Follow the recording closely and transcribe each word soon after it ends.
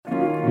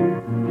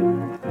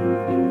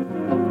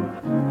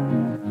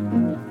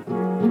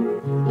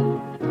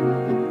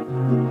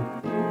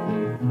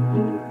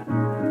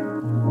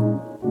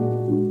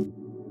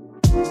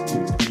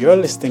You're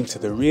listening to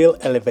the Real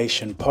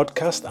Elevation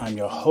Podcast. I'm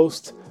your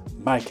host,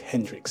 Mike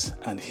Hendricks,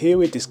 and here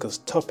we discuss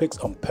topics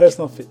on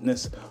personal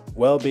fitness,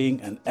 well-being,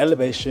 and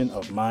elevation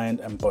of mind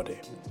and body.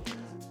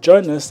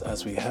 Join us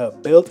as we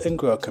help build and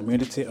grow a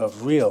community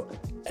of real,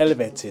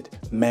 elevated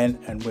men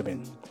and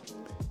women.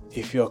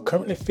 If you're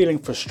currently feeling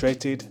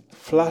frustrated,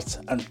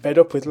 flat, and fed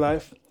up with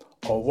life,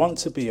 or want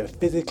to be a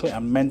physically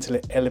and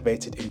mentally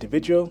elevated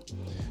individual,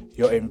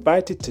 you're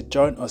invited to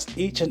join us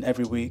each and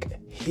every week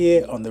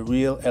here on the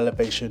Real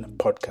Elevation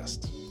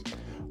Podcast.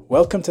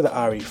 Welcome to the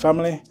RE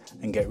family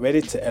and get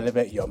ready to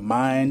elevate your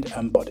mind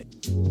and body.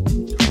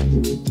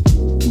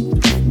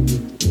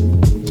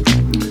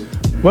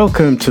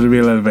 Welcome to the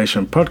Real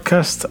Elevation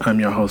Podcast. I'm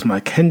your host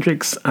Mike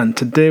Hendricks, and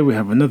today we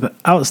have another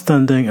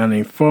outstanding and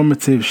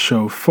informative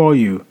show for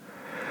you.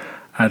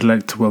 I'd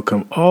like to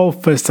welcome all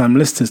first-time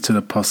listeners to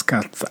the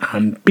podcast,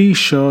 and be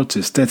sure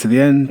to stay to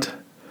the end.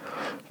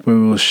 We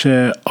will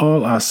share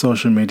all our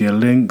social media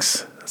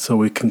links so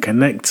we can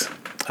connect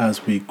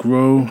as we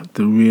grow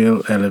the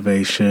Real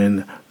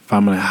Elevation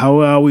family. How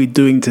are we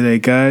doing today,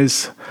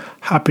 guys?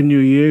 Happy New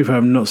Year. If I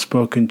have not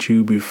spoken to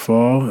you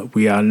before,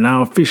 we are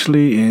now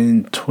officially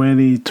in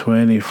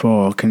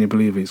 2024. Can you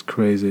believe it? It's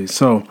crazy.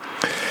 So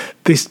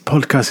this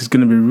podcast is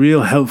going to be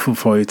real helpful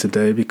for you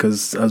today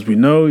because, as we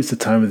know, it's the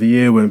time of the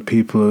year when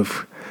people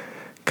have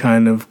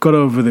kind of got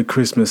over the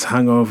Christmas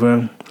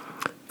hangover,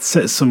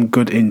 set some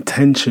good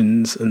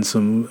intentions and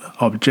some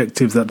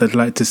objectives that they'd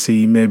like to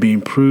see maybe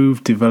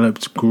improved,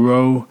 developed,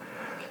 grow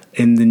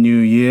in the new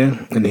year.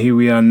 And here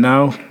we are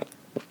now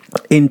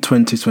in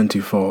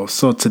 2024.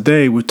 So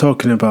today we're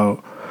talking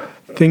about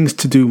things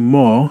to do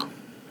more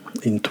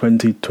in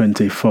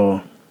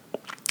 2024.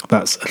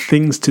 That's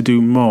things to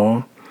do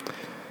more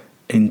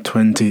in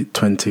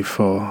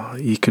 2024.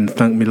 You can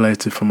thank me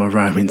later for my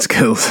rhyming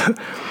skills.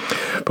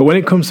 But when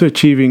it comes to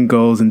achieving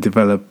goals and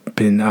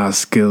developing our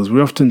skills,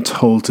 we're often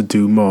told to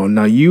do more.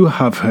 Now, you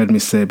have heard me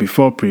say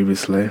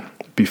previously,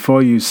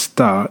 before you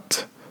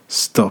start,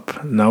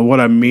 stop. Now, what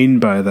I mean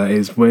by that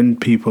is when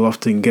people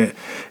often get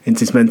into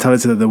this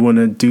mentality that they want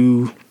to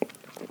do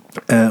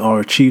or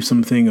achieve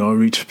something or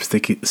reach a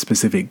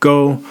specific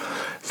goal,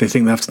 they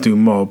think they have to do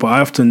more. But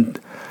I often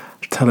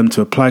tell them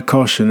to apply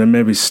caution and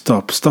maybe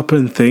stop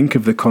and think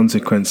of the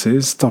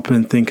consequences, stop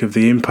and think of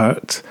the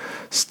impact,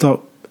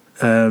 stop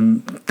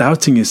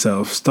doubting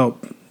yourself,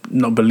 stop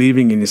not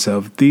believing in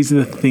yourself. These are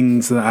the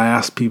things that I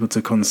ask people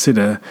to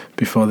consider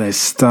before they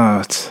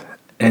start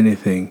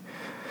anything.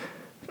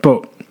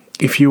 But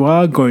if you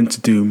are going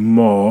to do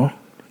more,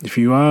 if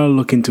you are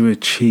looking to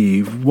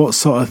achieve, what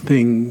sort of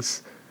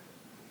things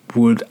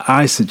would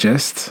I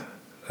suggest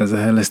as a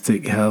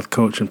holistic health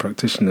coach and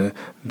practitioner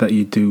that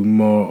you do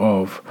more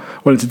of?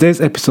 Well, in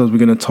today's episode, we're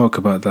going to talk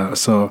about that.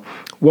 So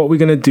what we're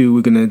going to do,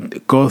 we're going to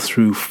go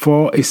through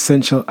 4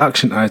 essential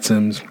action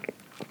items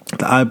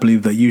that I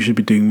believe that you should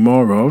be doing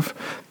more of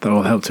that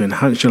will help to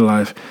enhance your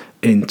life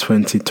in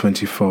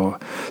 2024.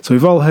 So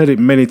we've all heard it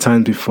many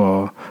times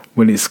before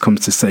when it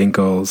comes to setting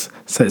goals.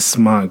 Set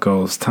SMART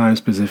goals,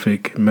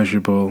 time-specific,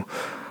 measurable,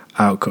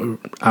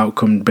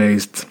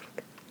 outcome-based,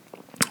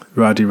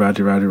 rad.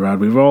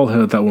 We've all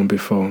heard that one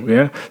before,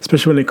 yeah?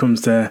 Especially when it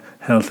comes to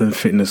health and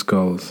fitness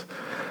goals.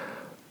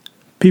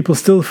 People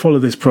still follow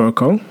this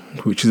protocol,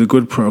 which is a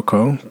good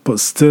protocol, but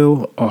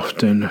still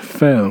often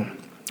fail.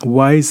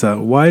 Why is that?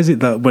 Why is it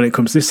that when it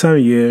comes to this time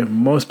of year,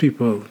 most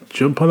people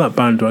jump on that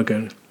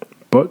bandwagon,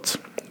 but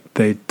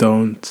they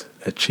don't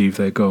achieve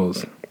their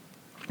goals?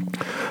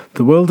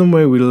 The world and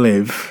way we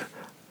live,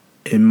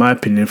 in my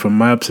opinion, from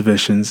my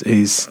observations,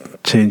 is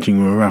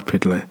changing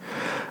rapidly.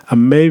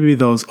 And maybe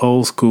those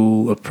old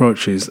school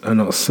approaches are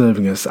not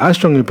serving us. I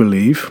strongly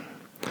believe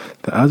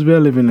that as we are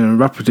living in a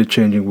rapidly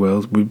changing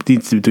world, we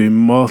need to be doing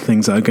more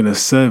things that are going to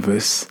serve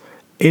us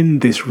in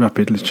this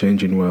rapidly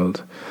changing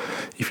world.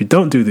 If you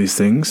don't do these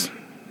things,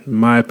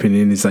 my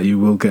opinion is that you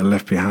will get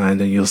left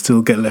behind and you'll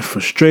still get left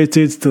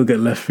frustrated, still get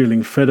left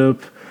feeling fed up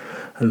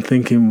and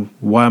thinking,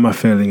 why am I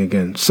failing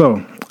again?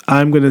 So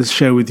I'm going to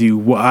share with you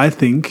what I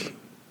think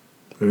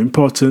are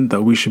important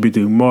that we should be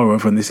doing more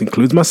of, and this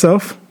includes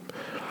myself,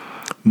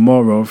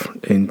 more of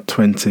in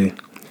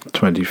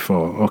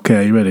 2024. Okay,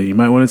 are you ready? You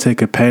might want to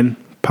take a pen,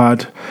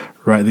 pad,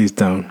 write these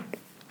down.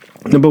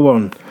 Number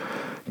 1,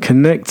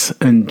 connect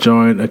and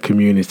join a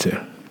community.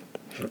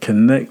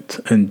 Connect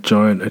and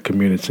join a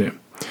community.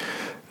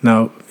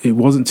 Now, it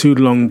wasn't too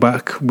long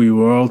back we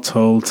were all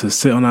told to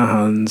sit on our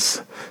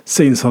hands,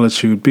 sit in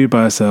solitude, be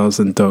by ourselves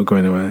and don't go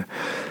anywhere.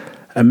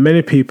 And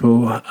many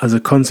people, as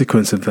a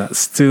consequence of that,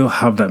 still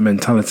have that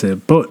mentality.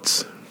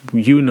 But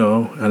you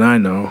know, and I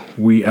know,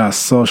 we are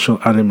social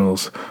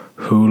animals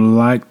who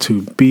like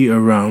to be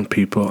around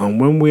people. And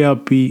when we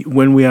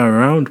are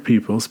around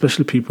people,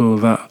 especially people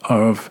that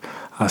are of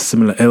a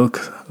similar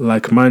ilk,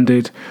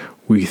 like-minded,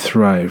 we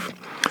thrive.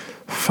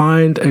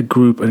 Find a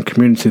group and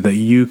community that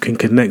you can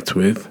connect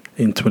with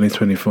in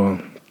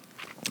 2024.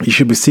 You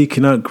should be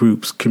seeking out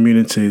groups,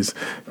 communities,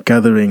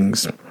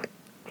 gatherings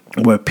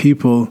where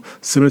people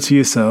similar to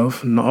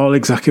yourself, not all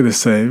exactly the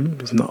same,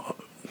 it's not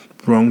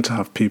wrong to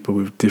have people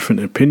with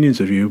different opinions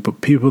of you,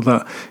 but people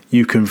that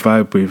you can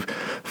vibe with.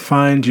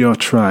 Find your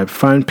tribe.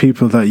 Find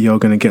people that you're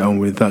going to get on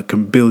with, that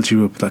can build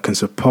you up, that can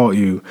support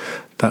you,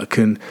 that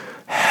can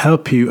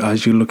help you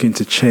as you're looking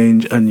to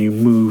change and you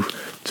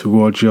move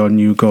towards your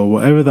new goal,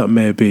 whatever that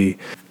may be.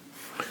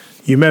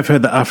 You may have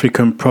heard the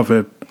African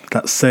proverb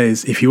that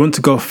says, if you want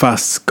to go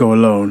fast, go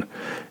alone.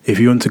 If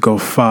you want to go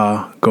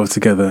far, go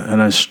together.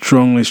 And I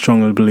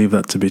strongly believe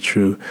that to be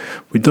true.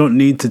 We don't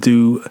need to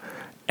do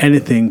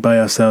anything by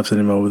ourselves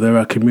anymore. There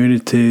are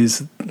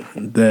communities,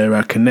 there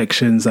are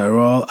connections that are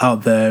all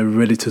out there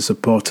ready to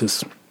support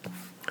us.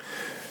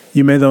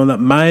 You may know that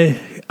my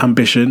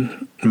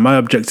ambition, my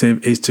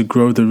objective is to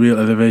grow the Real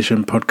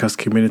Elevation podcast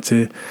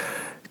community,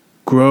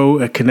 grow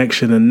a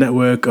connection and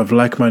network of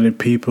like-minded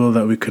people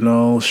that we can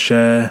all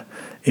share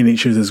in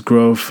each other's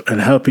growth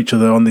and help each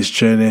other on this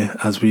journey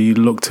as we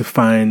look to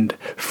find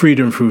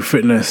freedom through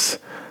fitness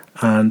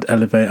and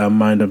elevate our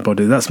mind and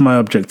body. That's my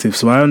objective.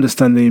 So I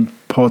understand the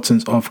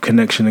importance of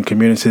connection and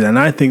community, and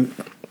I think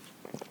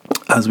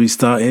as we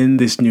start in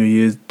this new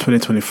year,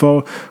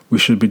 2024, we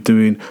should be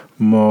doing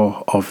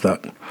more of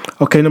that.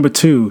 Okay, number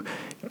 2,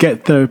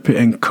 get therapy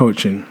and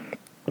coaching.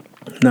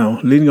 Now,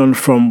 leading on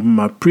from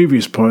my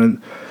previous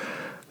point,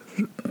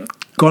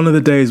 gone are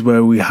the days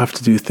where we have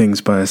to do things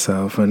by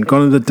ourselves, and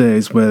gone are the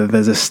days where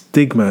there's a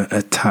stigma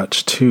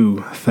attached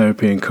to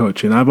therapy and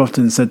coaching. I've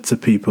often said to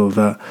people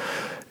that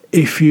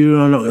if you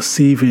are not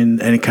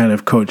receiving any kind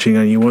of coaching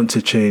and you want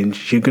to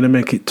change, you're going to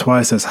make it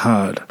twice as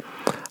hard.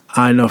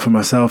 I know for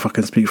myself, I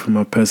can speak from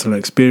my personal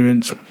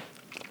experience.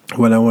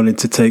 When I wanted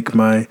to take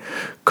my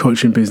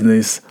coaching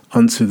business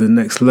onto the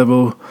next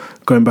level,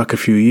 going back a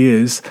few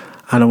years,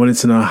 and I wanted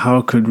to know how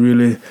I could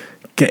really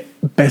get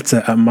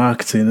better at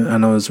marketing,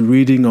 and I was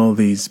reading all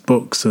these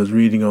books, I was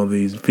reading all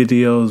these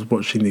videos,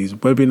 watching these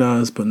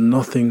webinars, but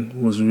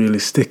nothing was really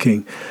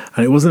sticking.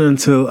 And it wasn't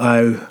until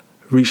I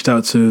reached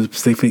out to a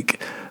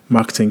specific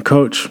marketing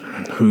coach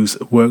who's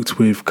worked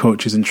with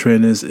coaches and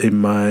trainers in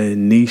my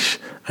niche,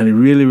 and it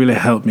really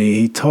helped me.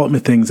 He taught me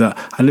things that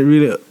I didn't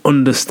really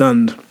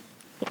understand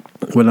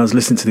when I was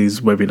listening to these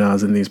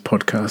webinars and these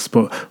podcasts,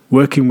 but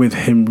working with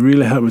him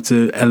really helped me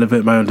to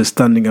elevate my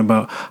understanding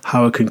about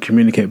how I can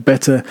communicate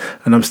better.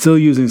 And I'm still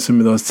using some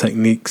of those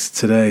techniques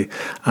today,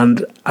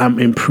 and I'm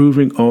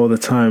improving all the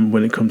time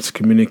when it comes to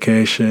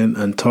communication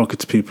and talking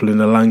to people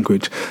in a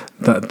language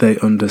that they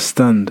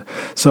understand.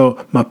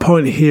 So my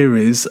point here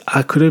is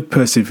I could have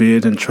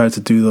persevered and tried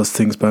to do those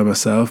things by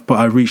myself, but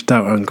I reached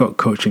out and got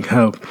coaching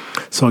help.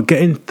 So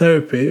getting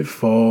therapy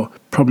for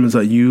problems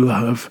that you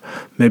have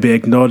maybe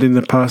ignored in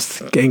the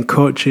past, getting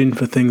coaching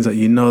for things that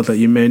you know that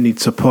you may need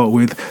support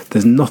with,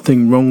 there's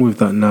nothing wrong with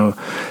that now.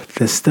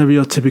 The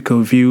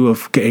stereotypical view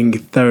of getting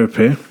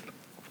therapy,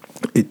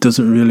 it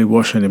doesn't really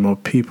wash anymore.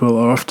 People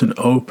are often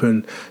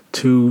open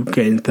to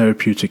getting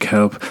therapeutic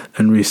help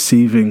and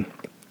receiving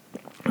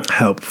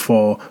help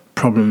for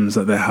problems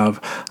that they have.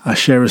 I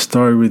share a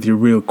story with you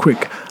real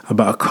quick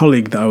about a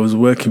colleague that I was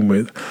working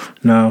with.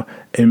 Now,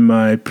 in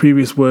my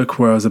previous work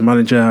where I was a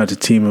manager, I had a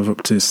team of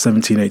up to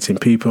 17, 18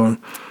 people,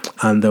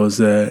 and there was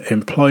an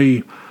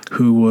employee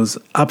who was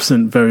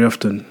absent very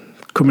often,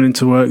 coming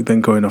into work,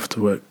 then going off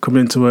to work,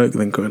 coming into work,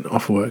 then going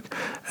off work.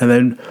 And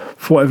then,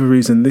 for whatever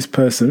reason, this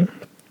person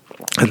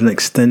had an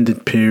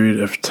extended period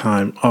of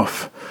time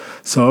off.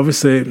 So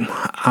obviously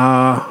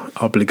our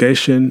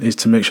obligation is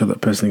to make sure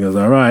that person goes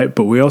all right,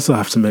 but we also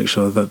have to make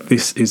sure that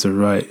this is the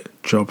right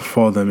job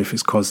for them. If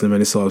it's causing them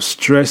any sort of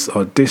stress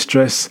or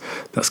distress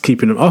that's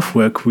keeping them off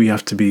work, we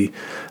have to be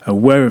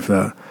aware of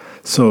that.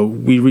 So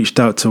we reached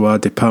out to our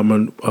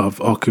department of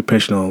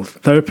occupational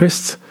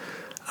therapists,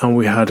 and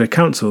we had a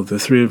council, the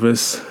three of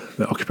us,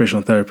 the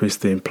occupational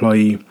therapist, the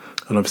employee,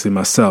 and obviously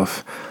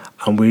myself.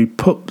 And we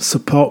put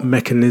support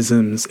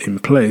mechanisms in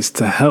place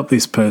to help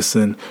this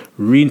person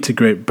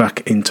reintegrate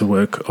back into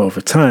work over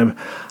time.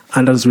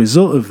 And as a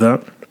result of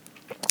that,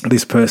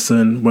 this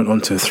person went on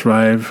to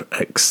thrive,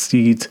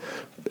 exceed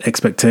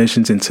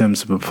expectations in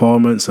terms of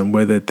performance and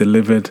where they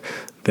delivered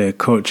their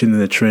coaching and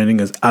their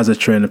training as a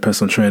trainer,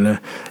 personal trainer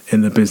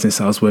in the business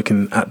I was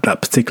working at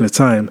that particular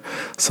time.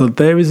 So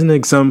there is an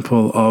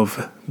example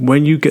of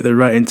when you get the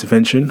right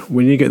intervention,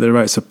 when you get the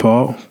right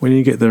support, when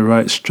you get the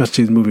right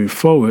strategies moving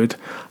forward,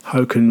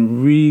 how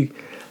can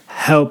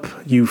help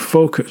you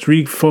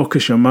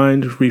refocus your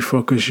mind,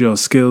 refocus your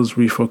skills,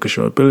 refocus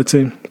your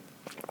ability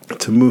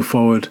to move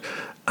forward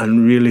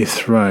and really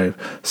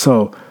thrive.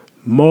 So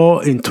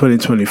more in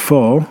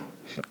 2024,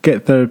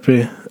 get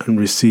therapy and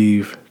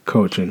receive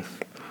coaching.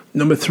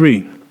 Number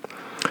 3,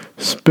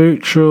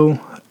 spiritual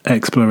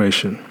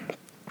exploration.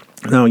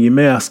 Now you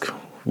may ask,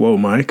 whoa,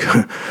 Mike,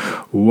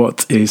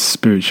 what is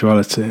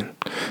spirituality?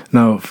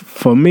 Now,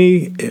 for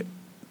me,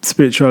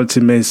 spirituality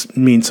may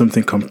mean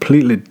something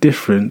completely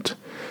different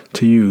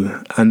to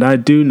you. And I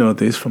do know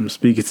this from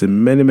speaking to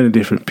many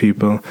different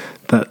people,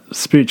 that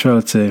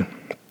spirituality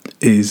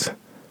is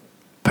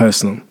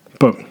personal.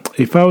 But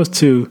if I was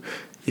to,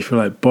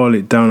 boil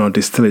it down or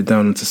distill it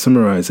down and to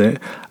summarize it,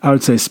 I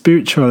would say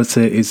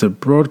spirituality is a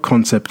broad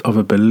concept of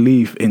a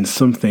belief in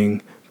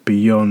something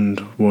beyond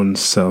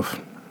oneself.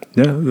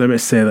 Yeah, let me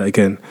say that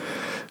again.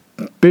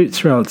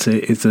 Spirituality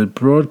is a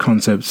broad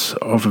concept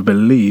of a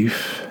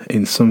belief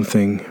in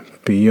something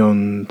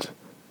beyond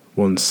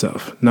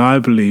oneself. Now, I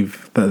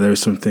believe that there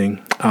is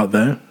something out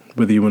there,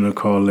 whether you want to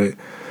call it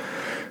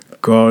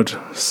God,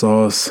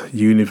 Source,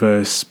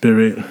 Universe,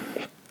 Spirit,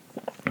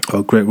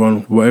 or Great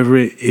One, whatever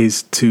it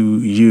is to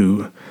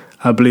you.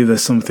 I believe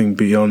there's something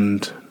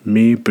beyond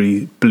me,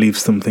 believe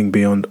something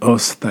beyond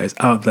us that is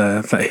out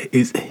there, that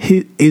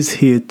is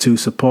here to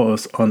support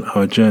us on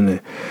our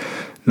journey.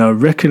 Now,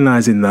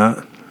 recognizing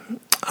that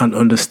and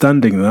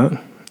understanding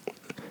that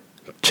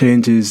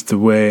changes the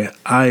way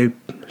I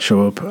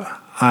show up,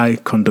 I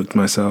conduct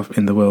myself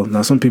in the world.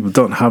 Now, some people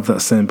don't have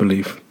that same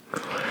belief.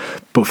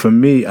 But for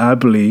me, I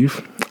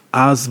believe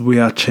as we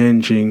are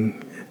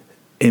changing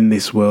in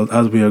this world,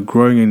 as we are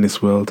growing in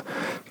this world,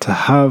 to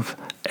have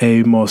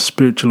a more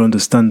spiritual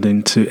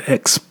understanding, to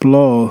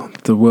explore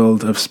the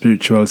world of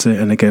spirituality.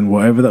 And again,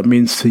 whatever that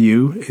means to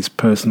you is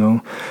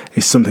personal.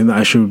 It's something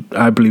that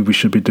I believe we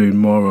should be doing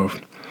more of.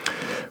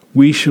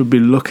 We should be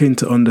looking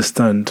to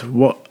understand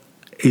what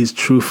is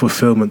true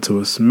fulfillment to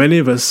us. Many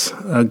of us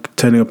are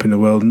turning up in the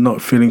world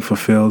not feeling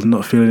fulfilled,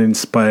 not feeling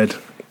inspired,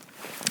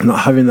 not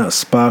having that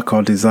spark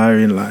or desire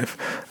in life,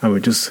 and we're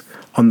just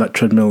on that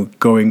treadmill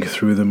going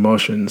through the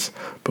motions.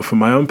 But from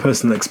my own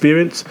personal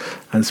experience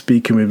and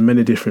speaking with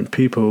many different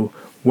people,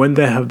 when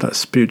they have that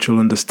spiritual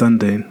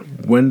understanding,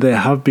 when they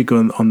have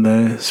begun on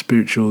their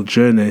spiritual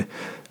journey,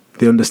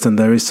 they understand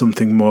there is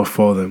something more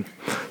for them.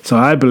 So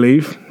I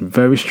believe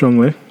very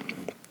strongly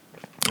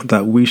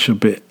that we should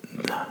be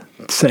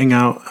setting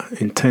out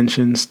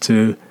intentions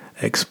to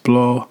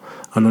explore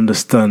and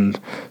understand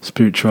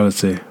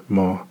spirituality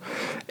more.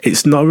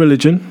 It's not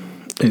religion.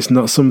 It's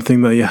not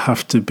something that you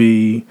have to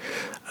be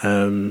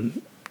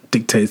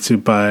dictated to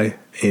by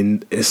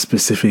in a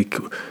specific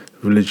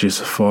religious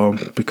form,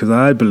 because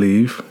I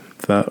believe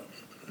that,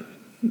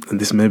 and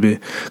this may be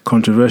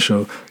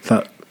controversial,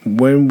 that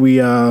when we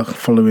are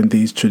following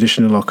these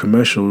traditional or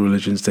commercial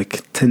religions, they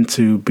tend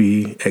to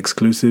be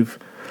exclusive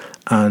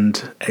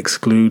and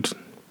exclude,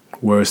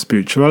 whereas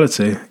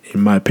spirituality,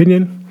 in my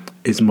opinion,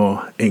 is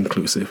more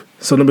inclusive.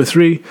 So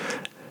 3,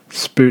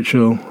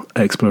 spiritual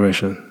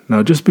exploration.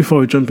 Now, just before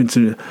we jump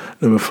into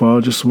 4,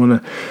 I just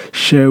want to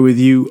share with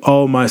you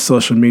all my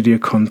social media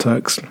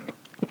contacts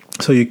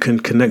so you can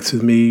connect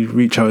with me,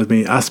 reach out with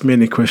me, ask me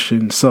any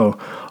questions. So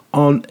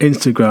on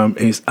Instagram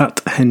is at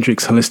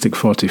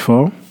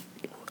HendrixHolistic44.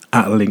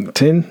 At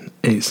LinkedIn,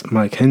 it's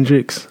Mike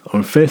Hendricks.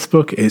 On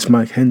Facebook, it's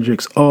Mike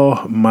Hendricks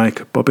or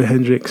Mike Bobby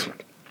Hendricks.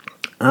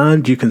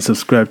 And you can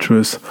subscribe to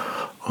us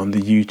on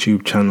the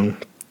YouTube channel,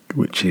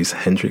 which is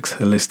Hendrix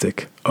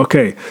Holistic.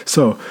 Okay,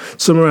 so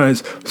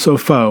summarize so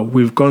far,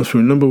 we've gone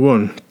through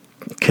 1,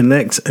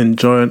 connect and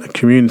join a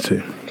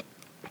community.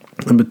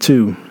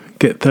 2,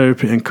 get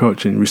therapy and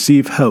coaching.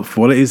 Receive help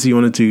for what it is you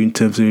want to do in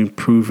terms of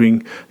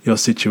improving your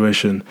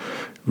situation.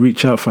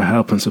 Reach out for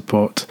help and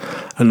support.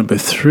 And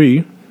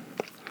 3,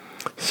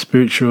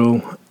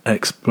 spiritual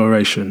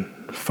exploration.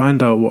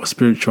 Find out what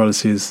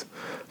spirituality is.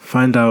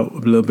 Find out a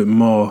little bit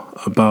more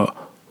about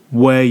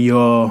where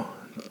your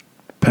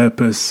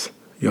purpose,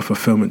 your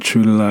fulfillment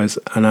truly lies.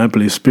 And I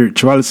believe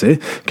spirituality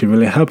can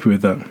really help you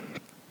with that.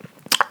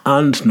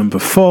 And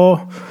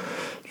 4,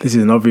 this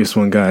is an obvious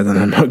one, guys, and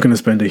I'm not going to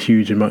spend a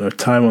huge amount of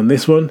time on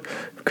this one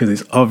because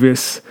it's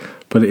obvious,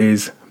 but it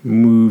is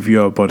move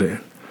your body.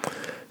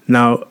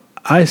 Now,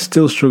 I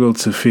still struggle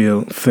to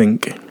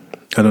think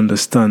and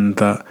understand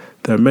that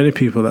there are many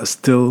people that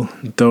still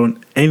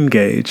don't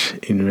engage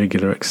in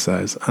regular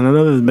exercise. And I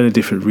know there's many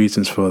different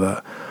reasons for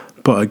that.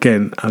 But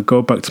again, I'll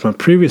go back to my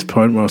previous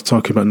point where I was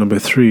talking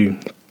about 3.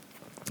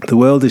 The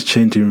world is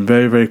changing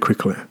very, very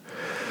quickly.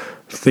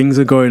 Things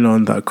are going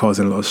on that are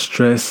causing a lot of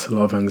stress, a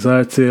lot of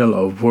anxiety, a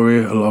lot of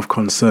worry, a lot of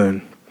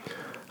concern.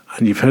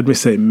 And you've heard me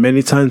say it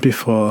many times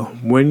before,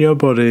 when your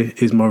body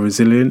is more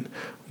resilient,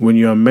 when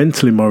you are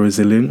mentally more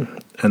resilient,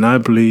 and I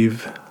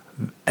believe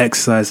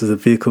exercise as a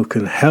vehicle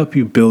can help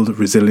you build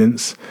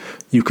resilience,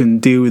 you can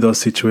deal with those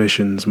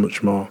situations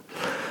much more.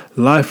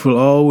 Life will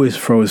always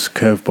throw us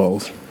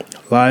curveballs.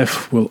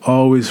 Life will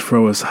always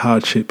throw us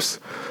hardships,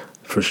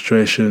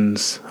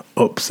 frustrations,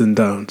 ups and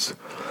downs.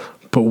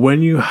 But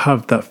when you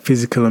have that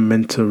physical and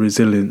mental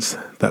resilience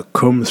that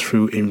comes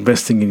through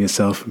investing in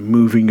yourself,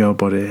 moving your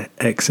body,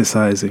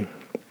 exercising,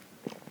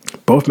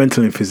 both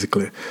mentally and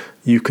physically,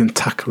 you can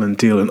tackle and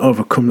deal and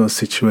overcome those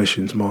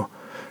situations more.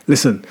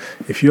 Listen,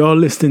 if you're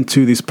listening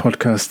to this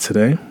podcast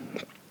today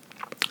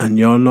and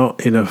you're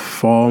not in a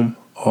form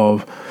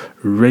of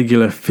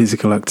regular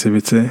physical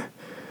activity,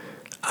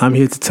 I'm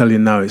here to tell you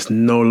now it's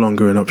no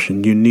longer an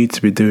option. You need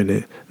to be doing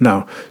it.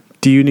 Now,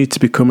 do you need to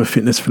become a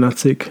fitness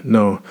fanatic?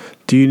 No.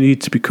 Do you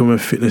need to become a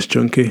fitness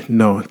junkie?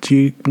 No. Do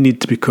you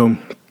need to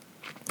become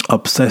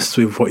obsessed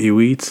with what you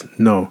eat?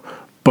 No.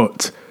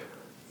 But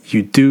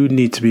you do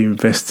need to be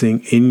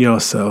investing in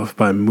yourself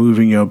by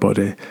moving your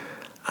body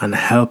and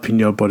helping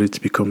your body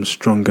to become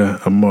stronger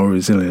and more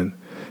resilient.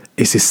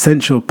 It's an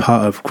essential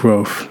part of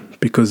growth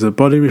because the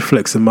body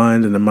reflects the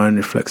mind and the mind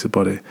reflects the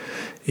body.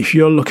 If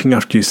you're looking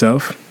after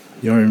yourself,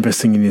 you're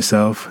investing in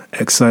yourself,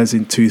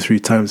 exercising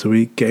 2-3 times a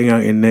week, getting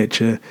out in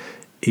nature,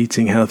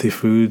 eating healthy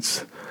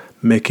foods,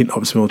 making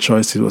optimal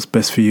choices, what's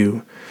best for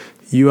you,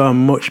 you are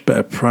much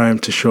better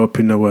primed to show up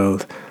in the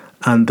world.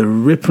 And the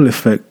ripple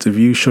effect of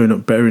you showing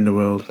up better in the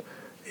world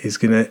is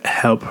going to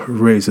help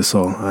raise us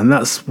all. And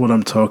that's what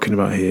I'm talking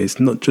about here. It's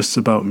not just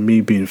about me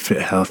being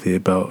fit, healthy,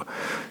 about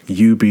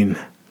you being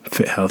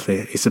fit,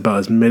 healthy. It's about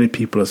as many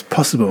people as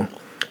possible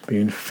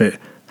being fit,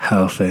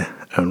 healthy,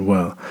 and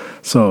well.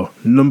 So,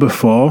 number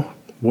 4,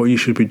 what you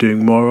should be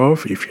doing more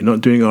of, if you're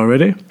not doing it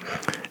already,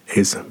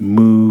 is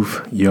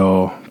move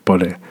your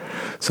body.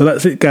 So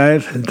that's it,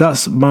 guys.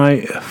 That's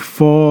my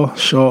 4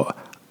 short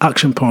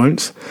action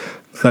points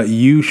that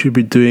you should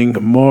be doing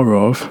more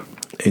of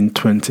in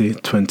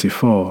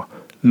 2024.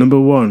 Number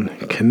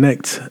 1,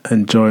 connect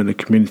and join a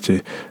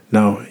community.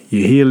 Now,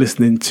 you're here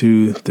listening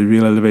to the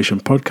Real Elevation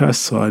podcast,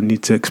 so I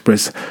need to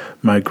express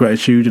my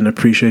gratitude and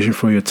appreciation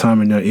for your time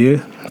and your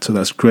ear. So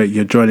that's great.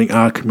 You're joining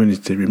our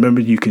community.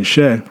 Remember, you can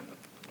share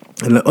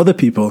and let other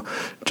people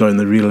join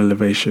the Real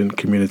Elevation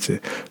community.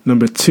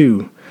 Number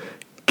 2,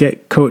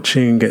 get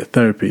coaching, get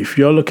therapy. If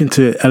you're looking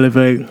to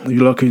elevate,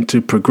 you're looking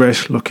to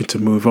progress, looking to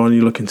move on,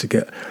 you're looking to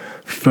get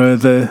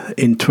further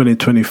in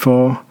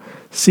 2024,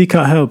 seek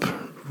out help.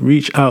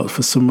 Reach out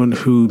for someone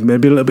who may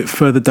be a little bit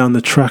further down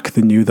the track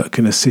than you that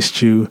can assist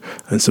you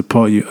and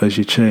support you as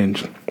you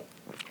change.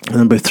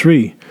 Number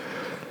 3,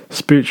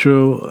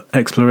 spiritual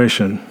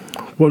exploration.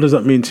 What does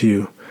that mean to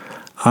you?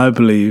 I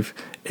believe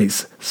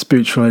it's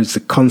spiritualize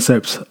the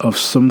concept of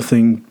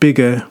something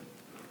bigger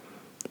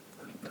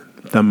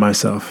than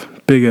myself,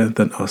 bigger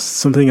than us,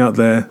 something out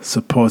there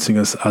supporting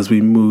us as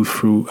we move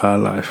through our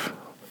life.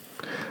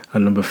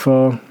 And number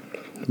 4,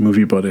 move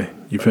your body.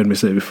 You've heard me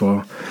say it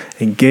before.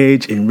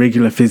 Engage in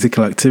regular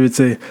physical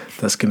activity.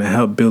 That's going to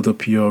help build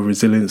up your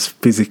resilience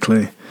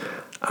physically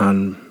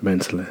and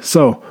mentally.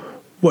 So,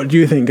 what do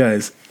you think,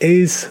 guys?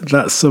 Is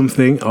that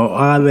something, or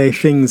are they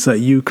things that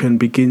you can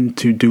begin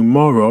to do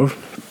more of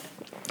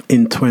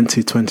in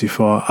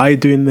 2024? Are you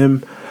doing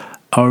them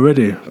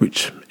already?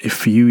 Which, if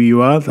for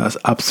you are, that's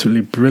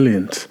absolutely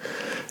brilliant.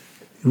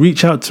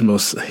 Reach out to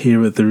us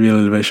here at the Real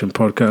Elevation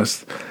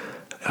Podcast.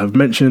 I've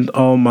mentioned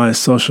all my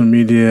social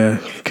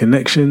media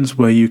connections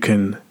where you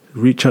can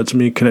reach out to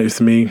me, connect with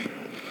me,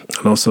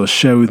 and also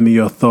share with me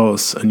your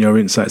thoughts and your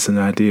insights and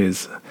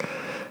ideas.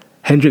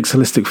 Hendrix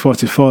Holistic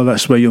 44,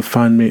 that's where you'll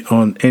find me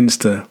on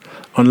Insta.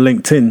 On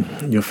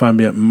LinkedIn, you'll find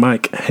me at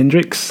Mike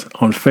Hendrix.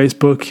 On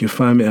Facebook, you'll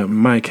find me at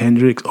Mike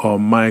Hendrix or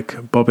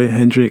Mike Bobby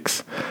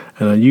Hendrix.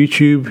 And on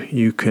YouTube,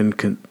 you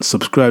can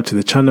subscribe to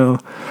the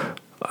channel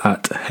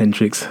at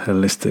Hendrix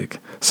Holistic.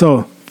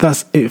 So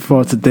that's it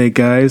for today,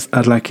 guys.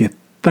 I'd like to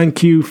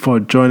thank you for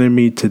joining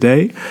me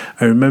today.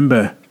 And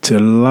remember to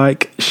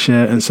like,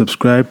 share, and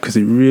subscribe because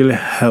it really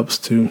helps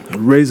to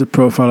raise the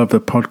profile of the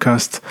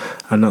podcast.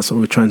 And that's what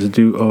we're trying to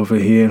do over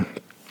here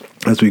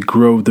as we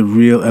grow the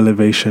Real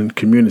Elevation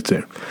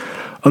community.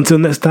 Until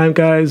next time,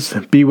 guys,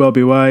 be well,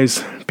 be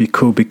wise, be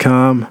cool, be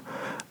calm,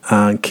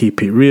 and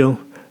keep it real.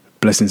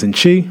 Blessings and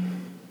chi.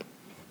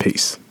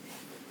 Peace.